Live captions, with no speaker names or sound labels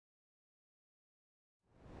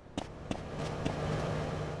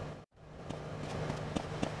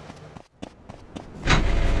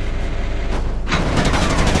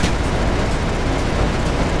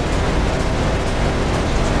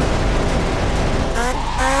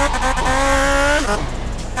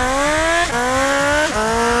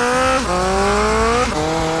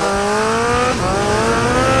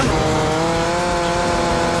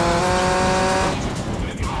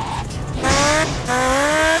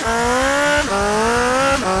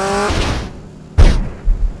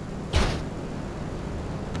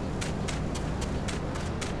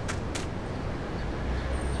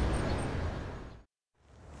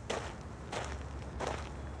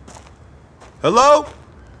Hello?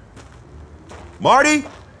 Marty?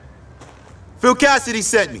 Phil Cassidy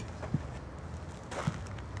sent me.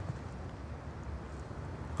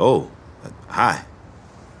 Oh, hi.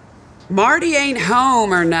 Marty ain't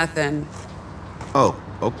home or nothing. Oh,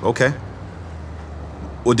 okay.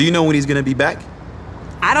 Well, do you know when he's gonna be back?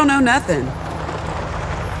 I don't know nothing.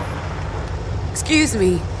 Excuse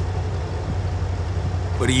me.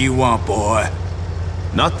 What do you want, boy?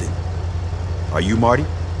 Nothing. Are you Marty?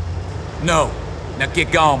 No. Now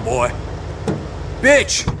get gone, boy.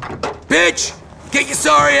 Bitch! Bitch! Get your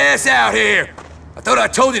sorry ass out here! I thought I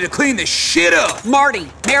told you to clean this shit up! Marty,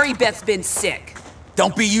 Mary Beth's been sick.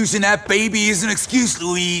 Don't be using that baby as an excuse,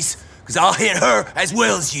 Louise, because I'll hit her as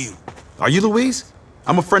well as you. Are you Louise?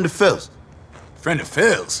 I'm a friend of Phil's. Friend of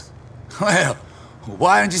Phil's? Well,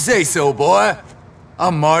 why didn't you say so, boy?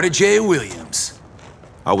 I'm Marty J. Williams.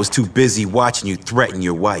 I was too busy watching you threaten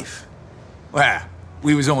your wife. Well,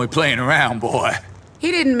 we was only playing around, boy.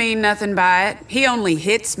 He didn't mean nothing by it. He only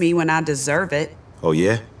hits me when I deserve it. Oh,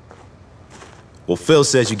 yeah? Well, Phil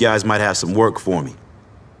says you guys might have some work for me.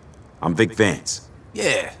 I'm Vic Vance.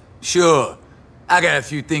 Yeah, sure. I got a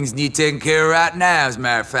few things need taken care of right now, as a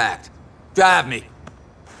matter of fact. Drive me.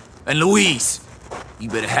 And Louise, you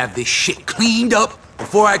better have this shit cleaned up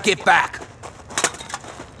before I get back.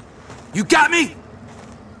 You got me?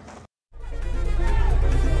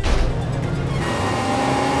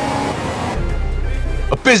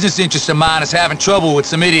 A business interest of mine is having trouble with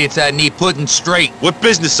some idiots I need putting straight. What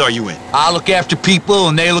business are you in? I look after people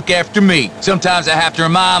and they look after me. Sometimes I have to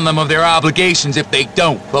remind them of their obligations if they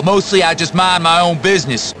don't. But mostly I just mind my own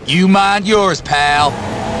business. You mind yours, pal.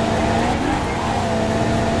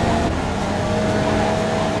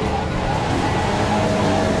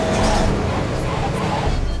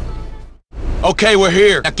 Okay, we're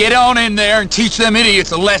here. Now get on in there and teach them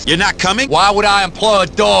idiots a lesson. You're not coming? Why would I employ a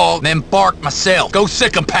dog and then bark myself? Go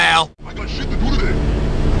sick 'em, pal. I got shit to do today.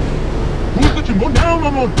 Who's the chingón down,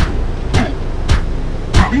 mamón?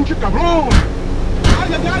 Pinche cabrón.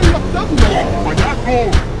 Ay, ay, ay, apretando.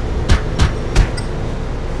 Payaso.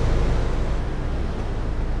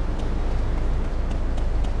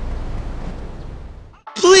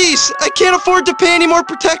 Please, I can't afford to pay any more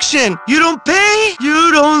protection. You don't pay?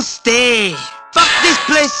 You don't stay. Fuck this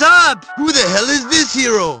place up! Who the hell is this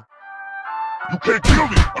hero? You can't kill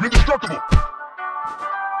me. I'm indestructible.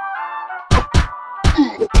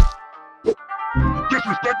 You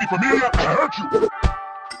disrespect me, familia, and I hurt you.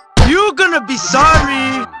 You're gonna be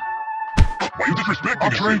sorry. Why you disrespect me?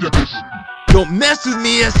 I'm trained at this. Don't mess with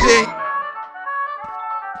me, I say.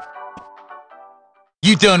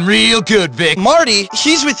 You done real good, Vic. Marty,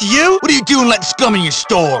 he's with you? What are you doing letting scum in your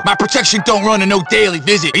store? My protection don't run a no daily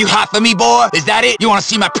visit. Are you hot for me, boy? Is that it? You wanna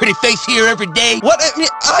see my pretty face here every day? What?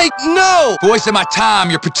 No! For wasting my time,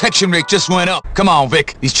 your protection rate just went up. Come on,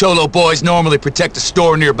 Vic. These Cholo boys normally protect a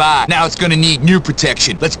store nearby. Now it's gonna need new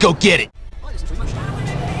protection. Let's go get it.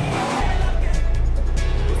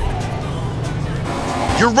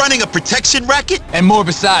 You're running a protection racket? And more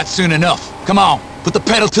besides soon enough. Come on, put the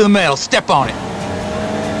pedal to the metal. Step on it.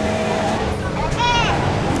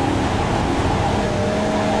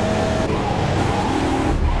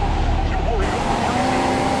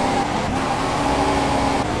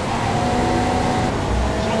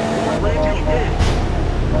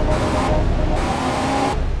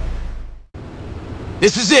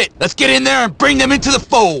 This is it. Let's get in there and bring them into the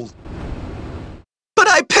fold. But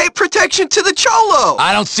I pay protection to the Cholo!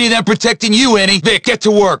 I don't see them protecting you any. Vic, get to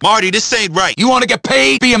work. Marty, this ain't right. You want to get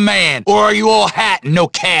paid? Be a man. Or are you all hat and no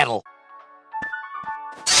cattle?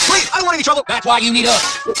 Please, I don't want any trouble. That's why you need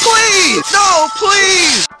us. Please! No,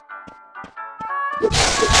 please!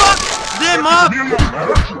 Fuck them up! Familia, I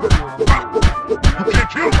hurt you. You can't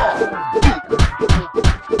kill me.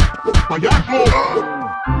 Payaso.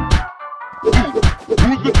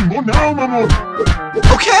 Who's the chingón now, mamón?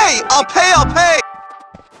 Okay, I'll pay!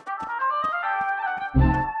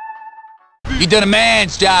 You done a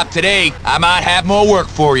man's job today. I might have more work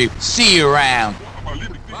for you. See you around.